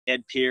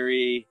Ed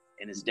Peery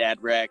and his dad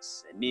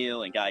Rex and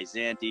Neil and Guy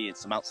Zanti and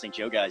some out St.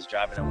 Joe guys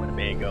driving to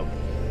Winnebago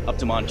up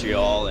to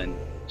Montreal and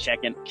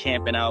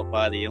camping out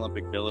by the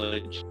Olympic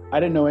Village. I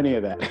didn't know any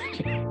of that.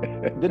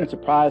 It didn't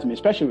surprise me,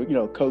 especially,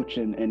 Coach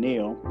and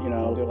Neil,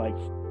 they're like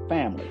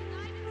family.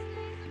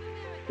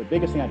 The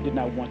biggest thing I did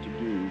not want to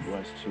do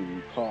was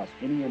to cause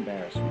any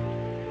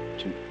embarrassment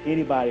to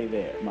anybody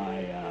there,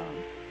 my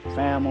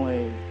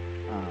family,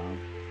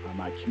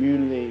 my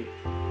community,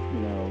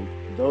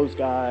 those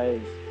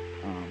guys,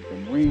 the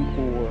Marine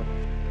Corps,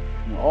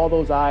 all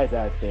those eyes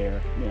out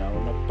there,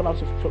 but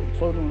also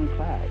floating on the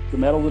clouds. The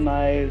medals are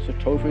nice, the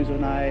trophies are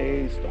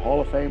nice, the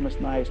Hall of Fame is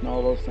nice, and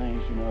all those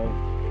things,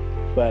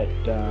 But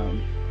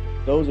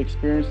those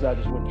experiences, I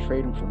just wouldn't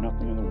trade them for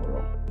nothing in the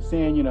world.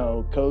 Seeing,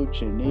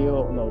 Coach and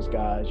Neil and those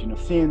guys,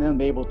 seeing them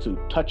be able to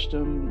touch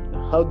them,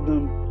 hug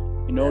them,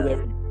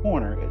 they're in your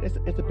corner, it's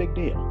a big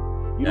deal.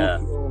 You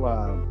don't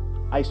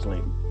feel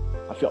isolated.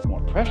 I felt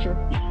more pressure,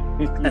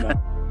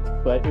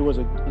 but it was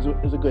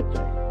a good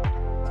thing.